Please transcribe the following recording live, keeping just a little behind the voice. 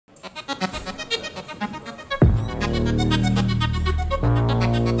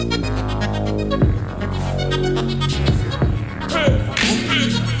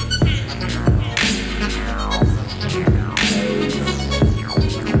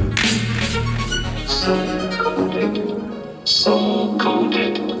Soul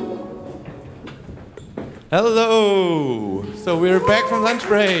coded. Hello. So we're back from lunch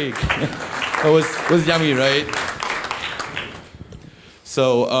break. It was yummy, right?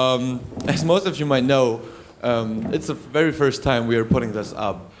 So as most of you might know, it's the very first time we are putting this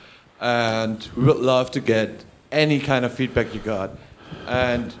up, and we would love to get any kind of feedback you got.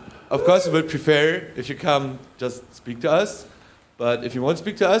 And of course, we would prefer if you come just speak to us. But if you won't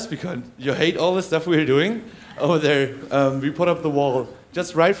speak to us because you hate all the stuff we're doing over there, we put up the wall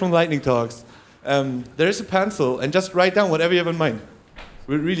just right from Lightning Talks. There's a pencil, and just write down whatever you have in mind.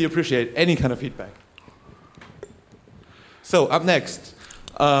 We'd really appreciate any kind of feedback. So up next,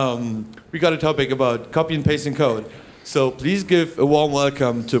 we got a topic about copy and pasting code. So please give a warm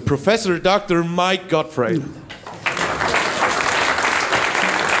welcome to Professor Dr. Mike Godfrey.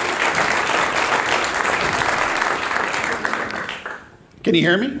 Can you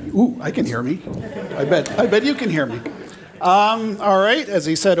hear me? Ooh, I can hear me. I bet you can hear me. All right, as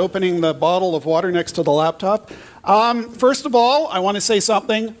he said, opening the bottle of water next to the laptop. First of all, I want to say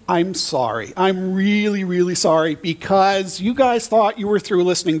something. I'm sorry. I'm really, really sorry because you guys thought you were through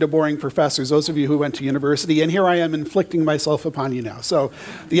listening to boring professors, those of you who went to university, and here I am inflicting myself upon you now. So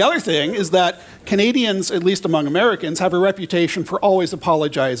the other thing is that Canadians, at least among Americans, have a reputation for always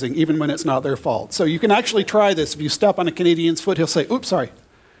apologizing, even when it's not their fault. So you can actually try this. If you step on a Canadian's foot, he'll say, oops, sorry.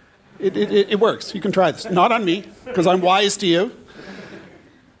 It works. You can try this. Not on me, because I'm wise to you.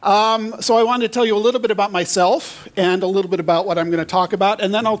 So I wanted to tell you a little bit about myself and a little bit about what I'm going to talk about,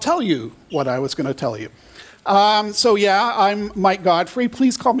 and then I'll tell you what I was going to tell you. So yeah, I'm Mike Godfrey.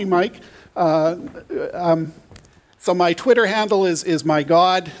 Please call me Mike. So my Twitter handle is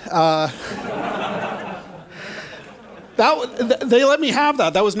mygod. They let me have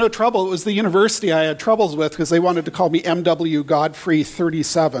that. That was no trouble. It was the university I had troubles with because they wanted to call me MW Godfrey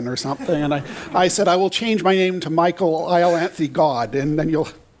 37 or something. And I said, I will change my name to Michael Iolanthe God, and then you'll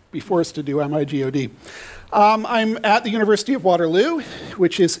be forced to do MIGOD. I'm at the University of Waterloo,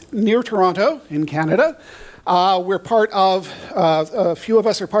 which is near Toronto in Canada. We're part of, a few of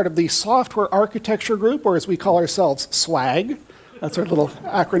us are part of the Software Architecture Group, or as we call ourselves, SWAG. That's our little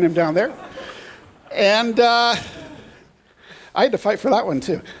acronym down there. And I had to fight for that one,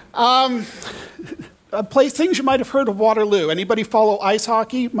 too. Things you might have heard of Waterloo. Anybody follow ice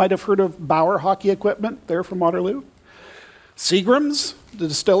hockey? Might have heard of Bauer Hockey Equipment. They're from Waterloo. Seagram's, the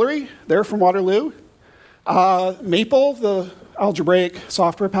distillery. They're from Waterloo. Maple, the algebraic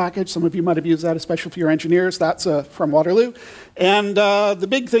software package. Some of you might have used that, especially for your engineers. That's from Waterloo. And the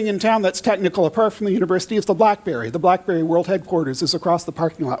big thing in town that's technical, apart from the university, is the BlackBerry. The BlackBerry World Headquarters is across the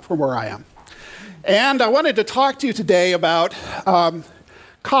parking lot from where I am. And I wanted to talk to you today about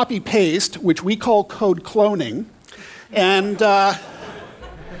copy-paste, which we call code cloning. And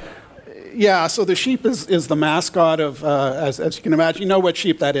yeah, so the sheep is the mascot of, as you can imagine, you know what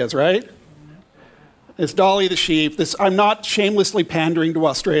sheep that is, right? It's Dolly the sheep. I'm not shamelessly pandering to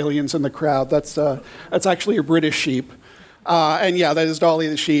Australians in the crowd. That's actually a British sheep. And yeah, that is Dolly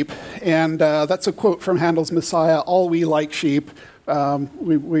the sheep. And that's a quote from Handel's Messiah, all we like sheep.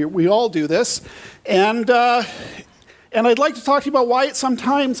 We all do this. And I'd like to talk to you about why it's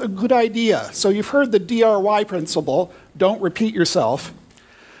sometimes a good idea. So you've heard the DRY principle, don't repeat yourself.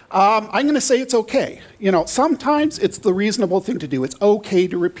 I'm going to say it's okay. You know, sometimes it's the reasonable thing to do. It's okay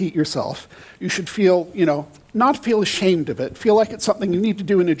to repeat yourself. You should feel, not feel ashamed of it. Feel like it's something you need to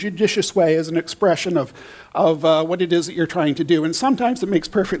do in a judicious way as an expression of what it is that you're trying to do. And sometimes it makes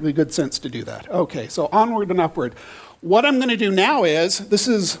perfectly good sense to do that. Okay, so onward and upward. What I'm going to do now this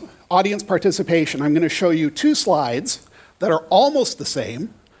is audience participation. I'm going to show you two slides that are almost the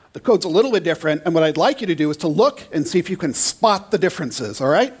same. The code's a little bit different, and what I'd like you to do is to look and see if you can spot the differences, all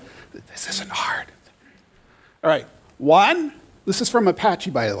right? This isn't hard. All right, one, this is from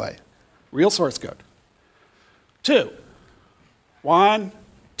Apache, by the way, real source code. Two, one,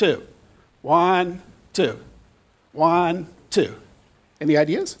 two, one, two, one, two. Any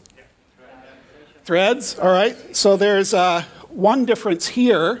ideas? Threads, all right. So there's one difference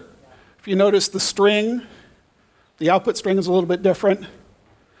here. If you notice the string, the output string is a little bit different.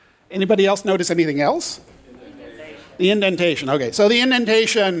 Anybody else notice anything else? The indentation. Okay, so the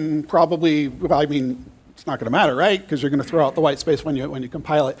indentation probably, it's not going to matter, right? Because you're going to throw out the white space when you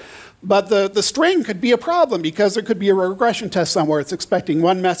compile it. But the string could be a problem because there could be a regression test somewhere. It's expecting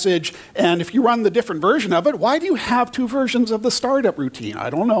one message, and if you run the different version of it, why do you have two versions of the startup routine? I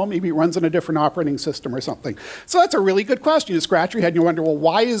don't know, maybe it runs in a different operating system or something. So that's a really good question. You scratch your head and you wonder, well,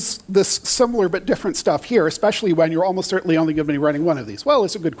 why is this similar but different stuff here, especially when you're almost certainly only going to be running one of these? Well,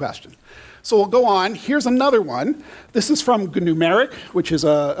 it's a good question. So we'll go on. Here's another one. This is from GNU-Numeric, which is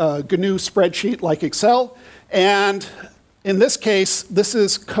a GNU spreadsheet like Excel, and in this case, this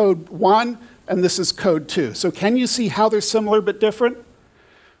is code 1 and this is code 2. So can you see how they're similar but different?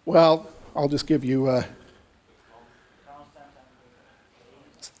 Well, I'll just give you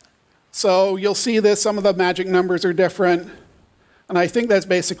so you'll see this, some of the magic numbers are different. And I think that's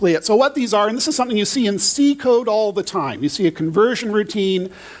basically it. So what these are, and this is something you see in C code all the time. You see a conversion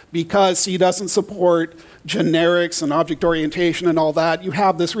routine because C doesn't support generics and object orientation and all that. You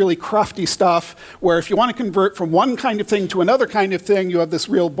have this really crufty stuff where if you want to convert from one kind of thing to another kind of thing, you have this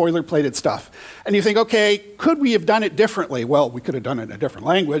real boilerplated stuff. And you think, okay, could we have done it differently? Well, we could have done it in a different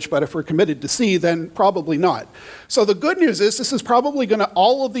language, but if we're committed to C, then probably not. So the good news is this is probably going to,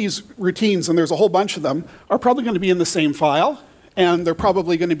 all of these routines, and there's a whole bunch of them, are probably going to be in the same file. And they're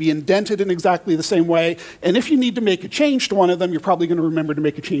probably going to be indented in exactly the same way. And if you need to make a change to one of them, you're probably going to remember to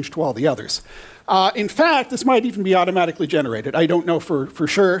make a change to all the others. In fact, this might even be automatically generated. I don't know for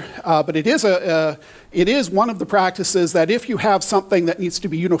sure, but it is one of the practices that if you have something that needs to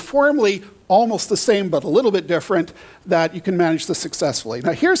be uniformly almost the same but a little bit different, that you can manage this successfully.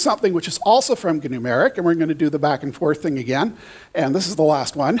 Now here's something which is also from GNU-Numeric, and we're going to do the back and forth thing again. And this is the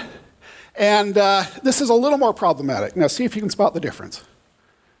last one. And this is a little more problematic. Now see if you can spot the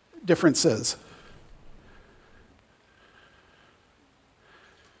differences.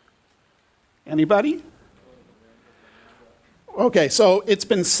 Anybody? Okay, so it's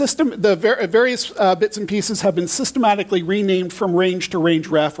been various bits and pieces have been systematically renamed from range to range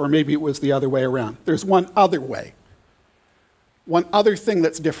ref, or maybe it was the other way around. There's one other way. One other thing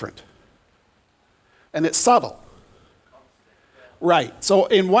that's different. And it's subtle. Right, so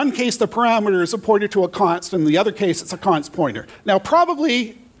in one case the parameter is a pointer to a const, and in the other case it's a const pointer. Now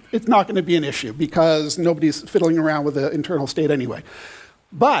probably it's not going to be an issue because nobody's fiddling around with the internal state anyway.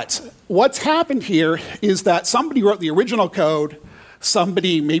 But what's happened here is that somebody wrote the original code,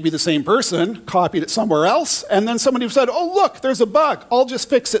 somebody, maybe the same person, copied it somewhere else, and then somebody said, oh look, there's a bug, I'll just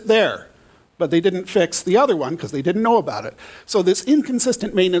fix it there. But they didn't fix the other one because they didn't know about it. So this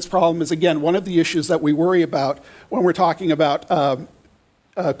inconsistent maintenance problem is, again, one of the issues that we worry about when we're talking about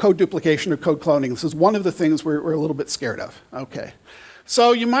code duplication or code cloning. This is one of the things we're a little bit scared of. Okay.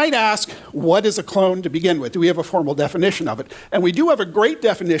 So you might ask, what is a clone to begin with? Do we have a formal definition of it? And we do have a great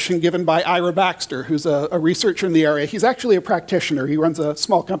definition given by Ira Baxter, who's a researcher in the area. He's actually a practitioner. He runs a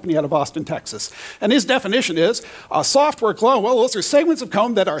small company out of Austin, Texas. And his definition is a software clone. Well, those are segments of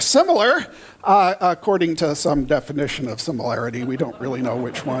code that are similar according to some definition of similarity. We don't really know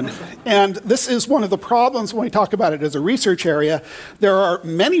which one. And this is one of the problems when we talk about it as a research area. There are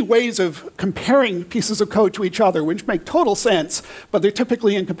many ways of comparing pieces of code to each other, which make total sense, but they're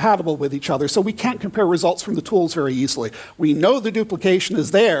typically incompatible with each other, so we can't compare results from the tools very easily. We know the duplication is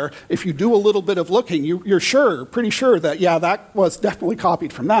there. If you do a little bit of looking, you're pretty sure that, yeah, that was definitely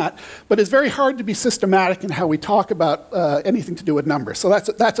copied from that, but it's very hard to be systematic in how we talk about anything to do with numbers, so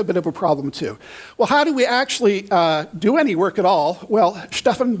that's a bit of a problem too. Well, how do we actually do any work at all? Well,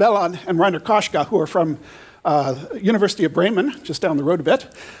 Stefan Bellan and Rainer Koschka, who are from University of Bremen, just down the road a bit,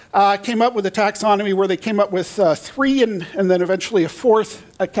 came up with a taxonomy where they came up with three and then eventually a fourth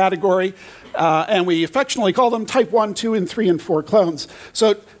category, and we affectionately call them type 1, 2, and 3, and 4 clones.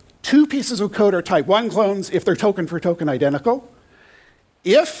 So 2 pieces of code are type 1 clones if they're token for token identical.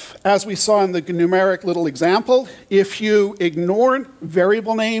 If, as we saw in the numeric little example, if you ignore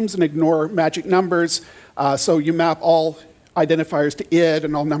variable names and ignore magic numbers, so you map all identifiers to id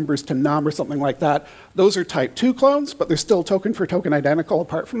and all numbers to num or something like that, those are type 2 clones, but they're still token for token identical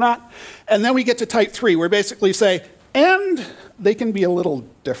apart from that. And then we get to type 3, where we basically say, and they can be a little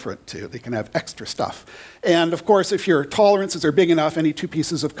different too. They can have extra stuff. And of course, if your tolerances are big enough, any 2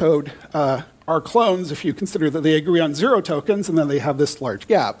 pieces of code are clones if you consider that they agree on 0 tokens and then they have this large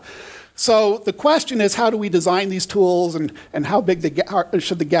gap. So the question is, how do we design these tools and how big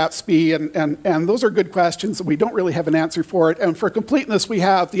should the gaps be? And those are good questions, and we don't really have an answer for it. And for completeness, we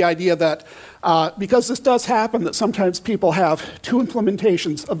have the idea that because this does happen, that sometimes people have 2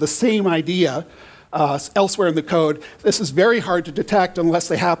 implementations of the same idea elsewhere in the code. This is very hard to detect unless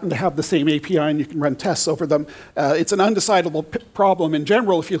they happen to have the same API and you can run tests over them. It's an undecidable problem in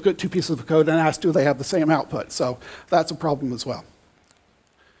general if you look at 2 pieces of code and ask, do they have the same output? So that's a problem as well.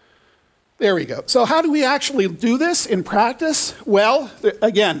 There we go. So how do we actually do this in practice? Well,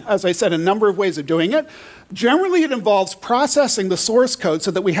 again, as I said, a number of ways of doing it. Generally, it involves processing the source code so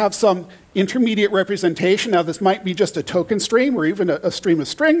that we have some intermediate representation. Now, this might be just a token stream or even a stream of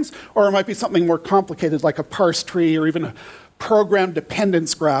strings, or it might be something more complicated like a parse tree or even a program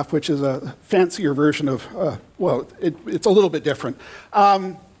dependence graph, which is a fancier version of, well, it's a little bit different.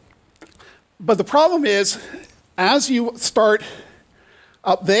 But the problem is, as you start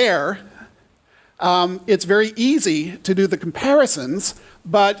up there, it's very easy to do the comparisons,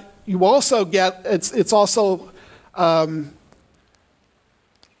 but you also get, it's also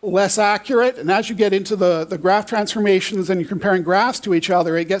less accurate, and as you get into the graph transformations and you're comparing graphs to each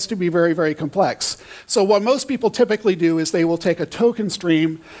other, it gets to be very, very complex. So what most people typically do is they will take a token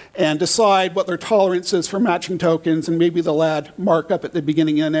stream and decide what their tolerance is for matching tokens, and maybe they'll add markup at the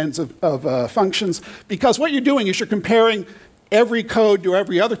beginning and ends of functions, because what you're doing is you're comparing every code to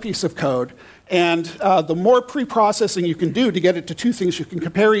every other piece of code. And the more pre-processing you can do to get it to two things you can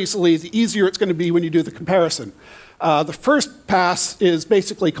compare easily, the easier it's going to be when you do the comparison. The first pass is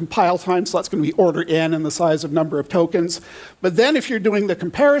basically compile time, so that's going to be order n and the size of number of tokens. But then if you're doing the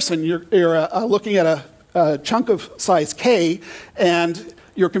comparison, you're looking at a chunk of size k, and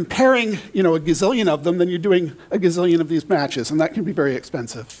you're comparing a gazillion of them, then you're doing a gazillion of these matches, and that can be very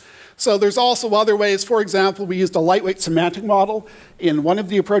expensive. So there's also other ways. For example, we used a lightweight semantic model in one of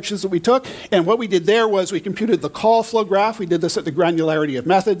the approaches that we took. And what we did there was we computed the call flow graph. We did this at the granularity of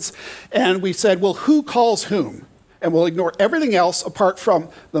methods. And we said, well, who calls whom? And we'll ignore everything else apart from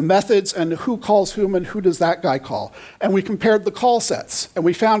the methods and who calls whom and who does that guy call. And we compared the call sets. And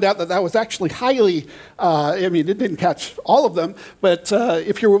we found out that that was actually highly, I mean, it didn't catch all of them, but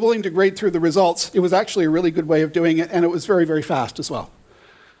if you were willing to grade through the results, it was actually a really good way of doing it, and it was very, very fast as well.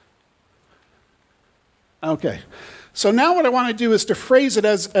 Okay, so now what I want to do is to phrase it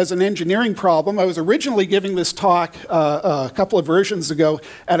as an engineering problem. I was originally giving this talk a couple of versions ago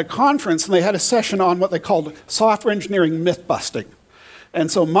at a conference, and they had a session on what they called software engineering myth busting.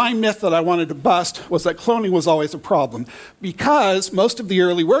 And so my myth that I wanted to bust was that cloning was always a problem, because most of the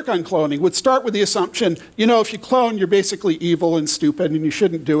early work on cloning would start with the assumption, if you clone, you're basically evil and stupid, and you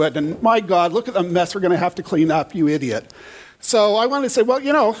shouldn't do it, and my God, look at the mess we're going to have to clean up, you idiot. So I wanted to say,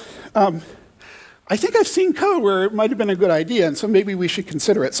 well, I think I've seen code where it might have been a good idea, and so maybe we should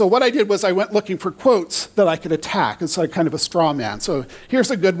consider it. So what I did was I went looking for quotes that I could attack. It's like kind of a straw man. So here's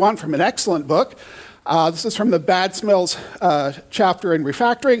a good one from an excellent book. This is from the Bad Smells chapter in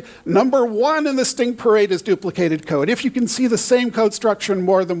Refactoring. Number 1 in the stink parade is duplicated code. If you can see the same code structure in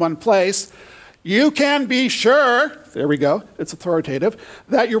more than one place, you can be sure, there we go, it's authoritative,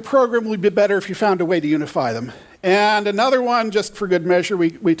 that your program would be better if you found a way to unify them. And another one, just for good measure,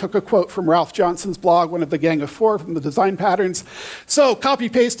 we took a quote from Ralph Johnson's blog, one of the Gang of Four from the design patterns. So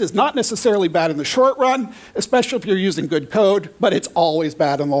copy-paste is not necessarily bad in the short run, especially if you're using good code, but it's always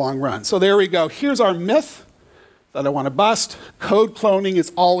bad in the long run. So there we go. Here's our myth that I want to bust. Code cloning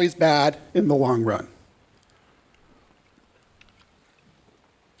is always bad in the long run.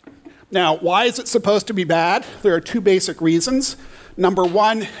 Now, why is it supposed to be bad? There are two basic reasons. Number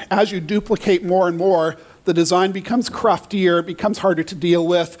one, as you duplicate more and more, the design becomes cruftier, it becomes harder to deal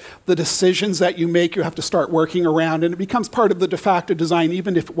with. The decisions that you make, you have to start working around, and it becomes part of the de facto design,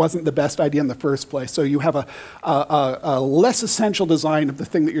 even if it wasn't the best idea in the first place. So you have a less essential design of the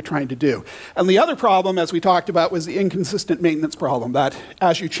thing that you're trying to do. And the other problem, as we talked about, was the inconsistent maintenance problem, that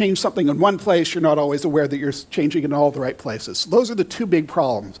as you change something in one place, you're not always aware that you're changing it in all the right places. So those are the two big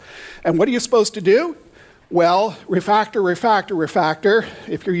problems. And what are you supposed to do? Well, refactor, refactor, refactor.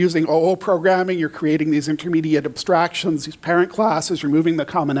 If you're using OO programming, you're creating these intermediate abstractions, these parent classes, you're moving the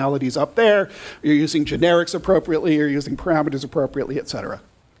commonalities up there, you're using generics appropriately, you're using parameters appropriately, etc.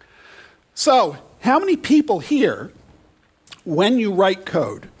 So, how many people here, when you write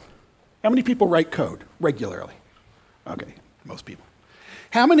code, how many people write code regularly? Okay, most people.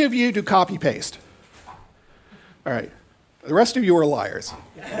 How many of you do copy-paste? All right, the rest of you are liars.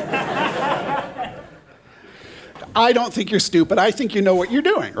 I don't think you're stupid. I think you know what you're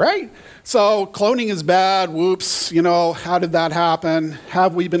doing, right? So cloning is bad. Whoops. How did that happen?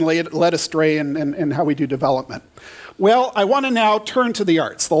 Have we been led astray in how we do development? Well, I want to now turn to the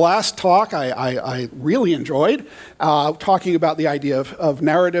arts. The last talk I really enjoyed, talking about the idea of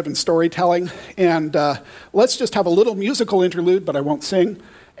narrative and storytelling. And let's just have a little musical interlude, but I won't sing.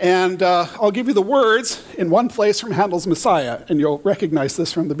 And I'll give you the words in one place from Handel's Messiah, and you'll recognize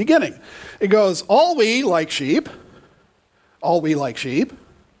this from the beginning. It goes, all we like sheep, all we like sheep,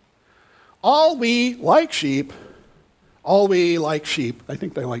 all we like sheep, all we like sheep. I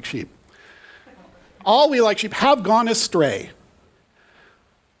think they like sheep. All we like sheep have gone astray.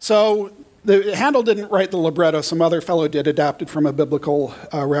 So Handel didn't write the libretto, some other fellow did, adapted from a biblical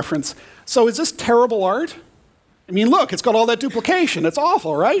reference. So is this terrible art? I mean, look, it's got all that duplication. It's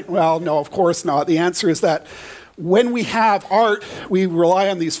awful, right? Well, no, of course not. The answer is that when we have art, we rely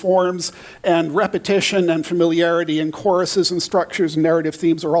on these forms, and repetition and familiarity and choruses and structures and narrative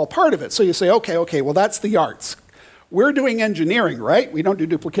themes are all part of it. So you say, okay, well, that's the arts. We're doing engineering, right? We don't do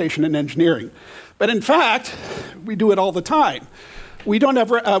duplication in engineering. But in fact, we do it all the time. We don't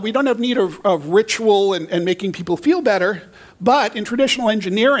have need of ritual and making people feel better, but in traditional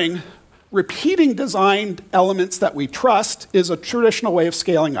engineering, repeating designed elements that we trust is a traditional way of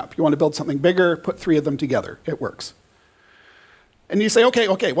scaling up. You want to build something bigger, put 3 of them together. It works. And you say,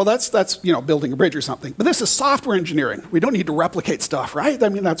 okay, well, that's building a bridge or something. But this is software engineering. We don't need to replicate stuff, right? I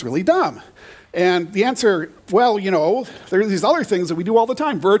mean, that's really dumb. And the answer, well, there are these other things that we do all the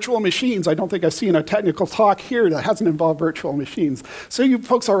time. Virtual machines. I don't think I've seen a technical talk here that hasn't involved virtual machines. So you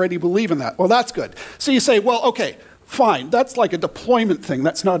folks already believe in that. Well, that's good. So you say, well, okay, fine. That's like a deployment thing.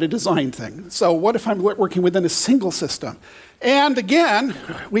 That's not a design thing. So what if I'm working within a single system? And again,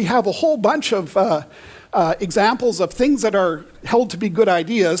 we have a whole bunch of examples of things that are held to be good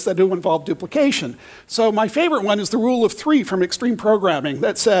ideas that do involve duplication. So my favorite one is the rule of 3 from extreme programming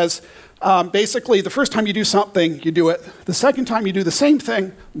that says, basically, the first time you do something, you do it. The second time you do the same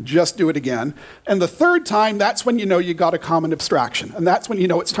thing, just do it again. And the third time, that's when you know you got a common abstraction. And that's when you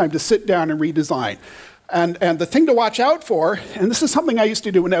know it's time to sit down and redesign. And the thing to watch out for, and this is something I used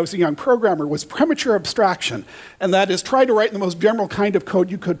to do when I was a young programmer, was premature abstraction. And that is try to write the most general kind of code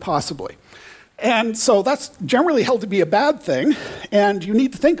you could possibly. And so that's generally held to be a bad thing. And you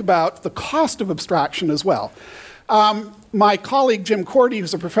need to think about the cost of abstraction as well. My colleague Jim Cordy,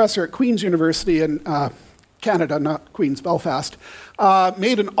 who's a professor at Queen's University in Canada, not Queen's, Belfast,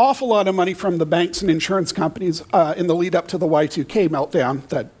 made an awful lot of money from the banks and insurance companies in the lead up to the Y2K meltdown.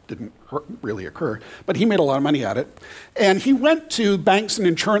 That didn't really occur, but he made a lot of money at it. And he went to banks and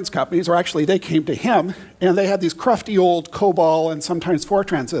insurance companies, or actually they came to him, and they had these crufty old COBOL and sometimes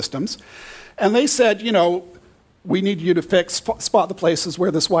Fortran systems. And they said, we need you to spot the places where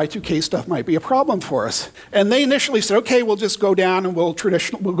this Y2K stuff might be a problem for us. And they initially said, okay, we'll just go down and we'll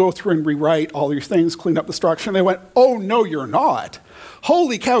go through and rewrite all your things, clean up the structure. And they went, oh, no, you're not.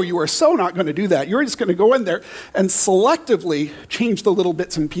 Holy cow, you are so not going to do that. You're just going to go in there and selectively change the little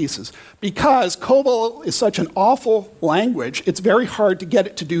bits and pieces. Because COBOL is such an awful language, it's very hard to get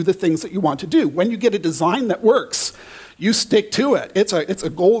it to do the things that you want to do. When you get a design that works, you stick to it. It's a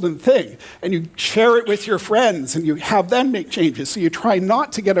golden thing. And you share it with your friends, and you have them make changes. So you try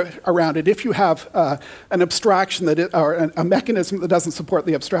not to get around it if you have an abstraction or a mechanism that doesn't support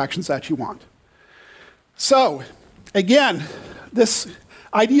the abstractions that you want. So, again, this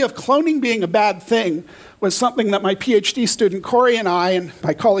idea of cloning being a bad thing was something that my PhD student Corey and I, and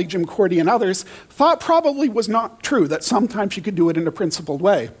my colleague Jim Cordy and others, thought probably was not true, that sometimes you could do it in a principled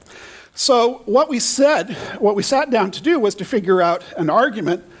way. So what we sat down to do was to figure out an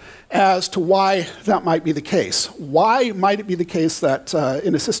argument as to why that might be the case. Why might it be the case that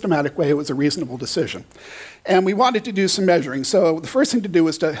in a systematic way it was a reasonable decision? And we wanted to do some measuring. So the first thing to do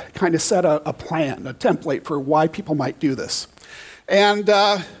was to kind of set a plan, a template for why people might do this. And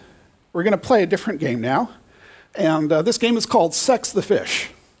we're going to play a different game now. And this game is called Sex the Fish.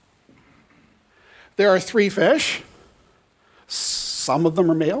 There are 3 fish. Some of them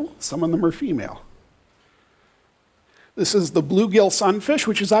are male, some of them are female. This is the bluegill sunfish,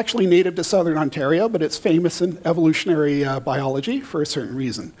 which is actually native to southern Ontario, but it's famous in evolutionary biology for a certain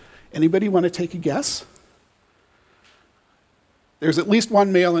reason. Anybody want to take a guess? There's at least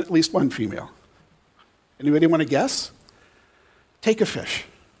one male and at least one female. Anybody want to guess? Take a fish.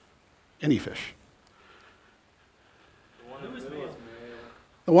 Any fish.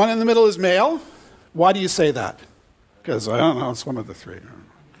 The one in the middle is male. Why do you say that? Because, I don't know, it's one of the 3.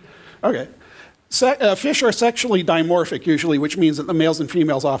 Okay. Fish are sexually dimorphic, usually, which means that the males and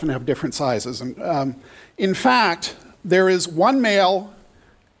females often have different sizes. And, in fact, there is one male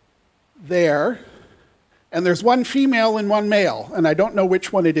there, and there's one female and one male, and I don't know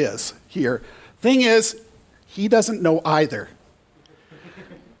which one it is here. Thing is, he doesn't know either.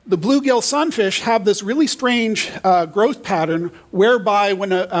 The bluegill sunfish have this really strange growth pattern whereby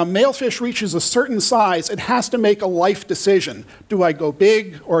when a male fish reaches a certain size, it has to make a life decision. Do I go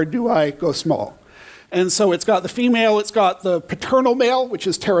big or do I go small? And so it's got the female, it's got the paternal male, which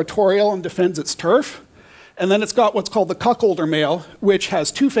is territorial and defends its turf. And then it's got what's called the cuckolder male, which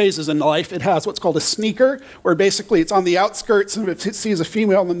has 2 phases in life. It has what's called a sneaker, where basically it's on the outskirts, and if it sees a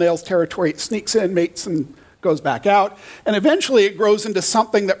female in the male's territory, it sneaks in, mates, and goes back out, and eventually it grows into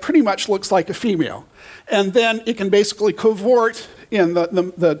something that pretty much looks like a female. And then it can basically cavort in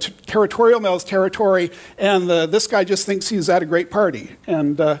the territorial male's territory, and this guy just thinks he's at a great party,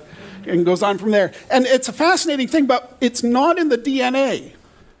 and goes on from there. And it's a fascinating thing, but it's not in the DNA.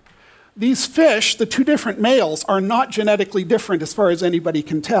 These fish, the two different males, are not genetically different as far as anybody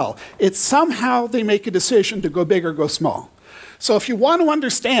can tell. It's somehow they make a decision to go big or go small. So if you want to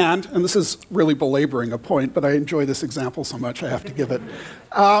understand, and this is really belaboring a point, but I enjoy this example so much I have to give it.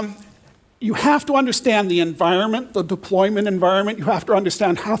 You have to understand the environment, the deployment environment. You have to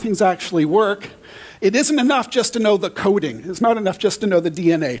understand how things actually work. It isn't enough just to know the coding. It's not enough just to know the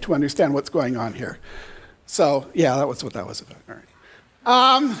DNA to understand what's going on here. So yeah, that was what that was about. All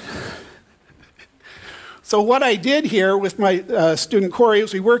right. So what I did here with my student Corey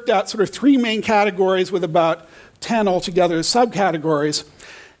is we worked out sort of 3 main categories with about 10 altogether subcategories.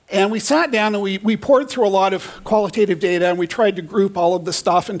 And we sat down and we poured through a lot of qualitative data, and we tried to group all of the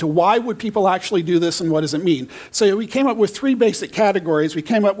stuff into why would people actually do this and what does it mean. So we came up with 3 basic categories. We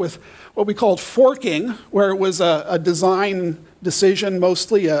came up with what we called forking, where it was a design decision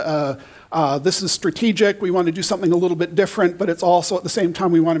mostly. This is strategic. We want to do something a little bit different, but it's also at the same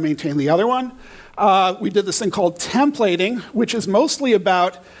time we want to maintain the other one. We did this thing called templating, which is mostly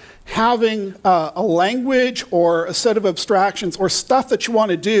about having a language or a set of abstractions or stuff that you want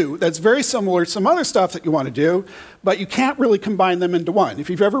to do that's very similar to some other stuff that you want to do, but you can't really combine them into one. If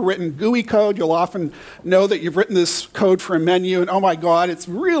you've ever written GUI code, you'll often know that you've written this code for a menu, and oh my God, it's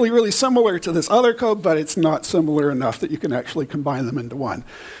really, really similar to this other code, but it's not similar enough that you can actually combine them into one.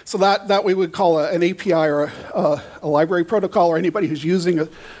 So that we would call an API or a library protocol, or anybody who's using a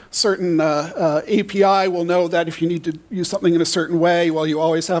certain API will know that if you need to use something in a certain way, well, you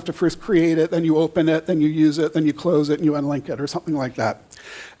always have to first create it, then you open it, then you use it, then you close it, and you unlink it, or something like that.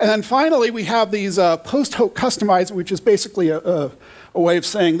 And then finally, we have these post-hoc customizing, which is basically a way of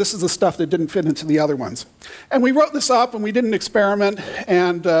saying this is the stuff that didn't fit into the other ones. And we wrote this up, and we did an experiment,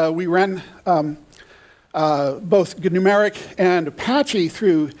 and we ran both numeric and Apache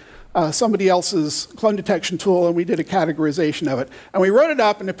through somebody else's clone detection tool, and we did a categorization of it. And we wrote it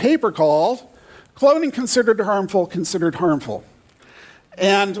up in a paper called Cloning Considered Harmful, Considered Harmful.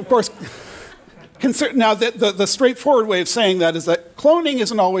 And of course, now the straightforward way of saying that is that cloning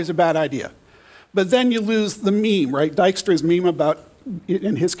isn't always a bad idea. But then you lose the meme, right? Dijkstra's meme about,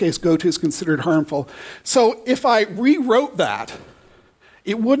 in his case, goto is considered harmful. So if I rewrote that,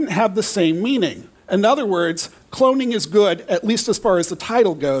 it wouldn't have the same meaning. In other words, cloning is good, at least as far as the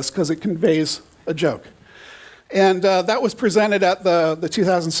title goes, because it conveys a joke. And that was presented at the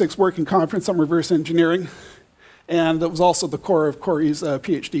 2006 Working Conference on Reverse Engineering. And it was also the core of Corey's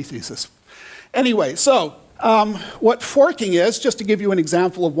PhD thesis. Anyway, so what forking is, just to give you an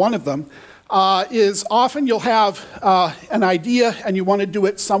example of one of them, is often you'll have an idea and you want to do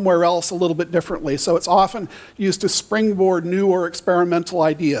it somewhere else a little bit differently. So it's often used to springboard new or experimental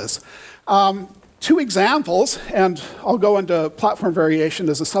ideas. 2 examples, and I'll go into platform variation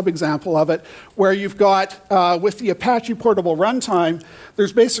as a sub-example of it, where you've got, with the Apache Portable Runtime,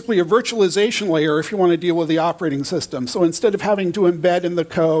 there's basically a virtualization layer if you want to deal with the operating system. So instead of having to embed in the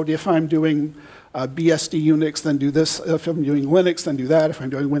code, if I'm doing BSD Unix, then do this. If I'm doing Linux, then do that. If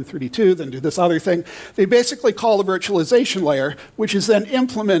I'm doing Win32, then do this other thing. They basically call a virtualization layer, which is then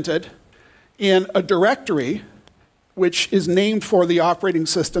implemented in a directory which is named for the operating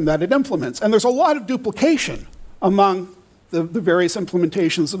system that it implements. And there's a lot of duplication among the various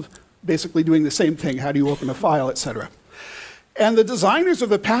implementations of basically doing the same thing. How do you open a file, et cetera. And the designers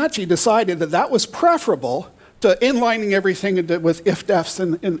of Apache decided that that was preferable to inlining everything with if-defs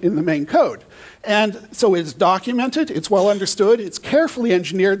in the main code. And so it's documented, it's well understood, it's carefully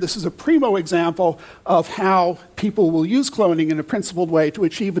engineered. This is a primo example of how people will use cloning in a principled way to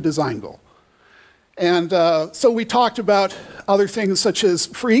achieve a design goal. And so we talked about other things such as,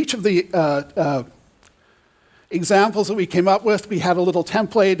 for each of the examples that we came up with, we had a little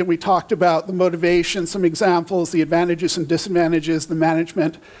template and we talked about the motivation, some examples, the advantages and disadvantages, the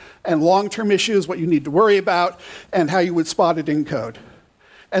management and long-term issues, what you need to worry about, and how you would spot it in code.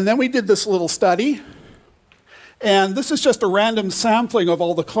 And then we did this little study. And this is just a random sampling of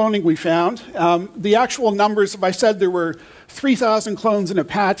all the cloning we found. The actual numbers, if I said there were 3,000 clones in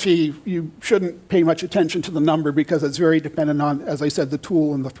Apache, you shouldn't pay much attention to the number because it's very dependent on, as I said, the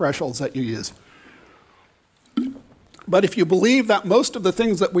tool and the thresholds that you use. But if you believe that most of the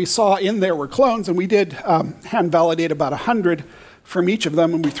things that we saw in there were clones, and we did hand validate about 100 from each of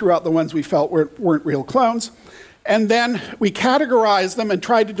them, and we threw out the ones we felt weren't real clones. And then we categorized them and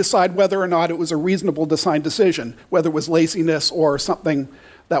tried to decide whether or not it was a reasonable design decision, whether it was laziness or something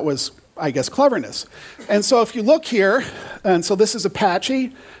that was I guess, cleverness. And so if you look here, and so this is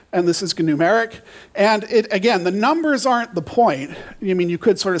Apache, and this is GNU-numeric, and again, the numbers aren't the point. I mean, you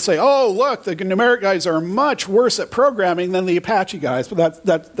could sort of say, oh, look, the GNU-numeric guys are much worse at programming than the Apache guys, but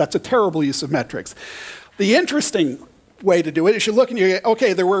that's a terrible use of metrics. The interesting way to do it is you look and you go,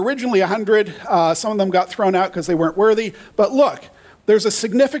 okay, there were originally 100, some of them got thrown out because they weren't worthy, but look, there's a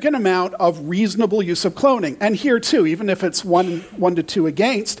significant amount of reasonable use of cloning. And here too, even if it's 1 to 2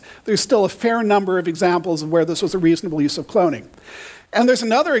 against, there's still a fair number of examples of where this was a reasonable use of cloning. And there's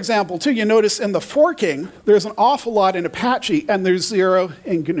another example too. You notice in the forking, there's an awful lot in Apache, and there's 0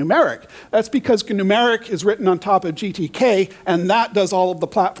 in GNU-numeric. That's because GNU-numeric is written on top of GTK, and that does all of the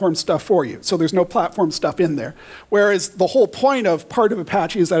platform stuff for you. So there's no platform stuff in there. Whereas the whole point of part of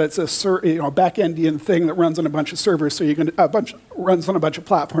Apache is that it's a back-endian thing that runs on a bunch of servers, so runs on a bunch of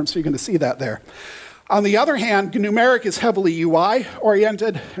platforms, so you're going to see that there. On the other hand, GNU-numeric is heavily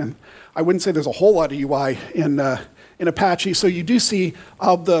UI-oriented, and I wouldn't say there's a whole lot of UI in Apache, so you do see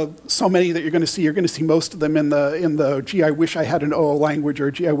of the so many that you're going to see most of them in the gee, I wish I had an OO language,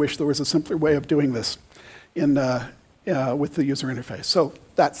 or gee, I wish there was a simpler way of doing this with the user interface. So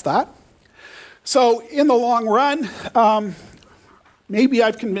that's that. So in the long run, maybe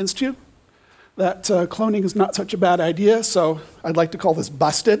I've convinced you that cloning is not such a bad idea, so I'd like to call this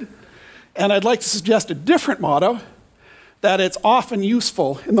busted. And I'd like to suggest a different motto, that it's often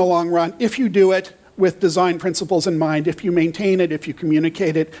useful in the long run if you do it with design principles in mind, if you maintain it, if you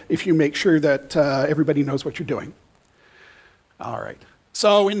communicate it, if you make sure that everybody knows what you're doing. All right.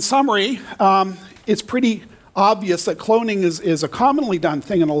 So in summary, it's pretty obvious that cloning is a commonly done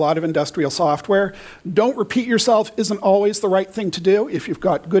thing in a lot of industrial software. Don't repeat yourself isn't always the right thing to do if you've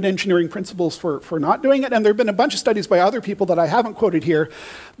got good engineering principles for not doing it. And there have been a bunch of studies by other people that I haven't quoted here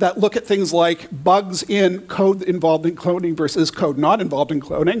that look at things like bugs in code involved in cloning versus code not involved in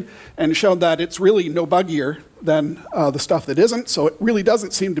cloning, and shown that it's really no buggier than the stuff that isn't, so it really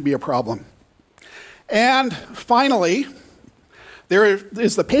doesn't seem to be a problem. And finally, there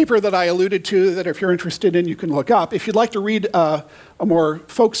is the paper that I alluded to that if you're interested in, you can look up. If you'd like to read a more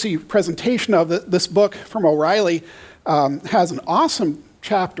folksy presentation of it, this book from O'Reilly has an awesome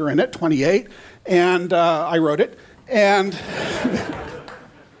chapter in it, 28, and I wrote it. And,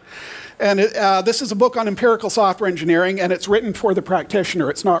 this is a book on empirical software engineering, and it's written for the practitioner.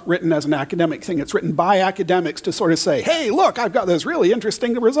 It's not written as an academic thing. It's written by academics to sort of say, hey, look, I've got this really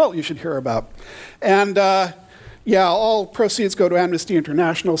interesting result you should hear about. And yeah, all proceeds go to Amnesty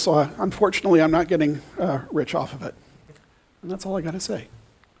International, so unfortunately I'm not getting rich off of it. And that's all I got to say.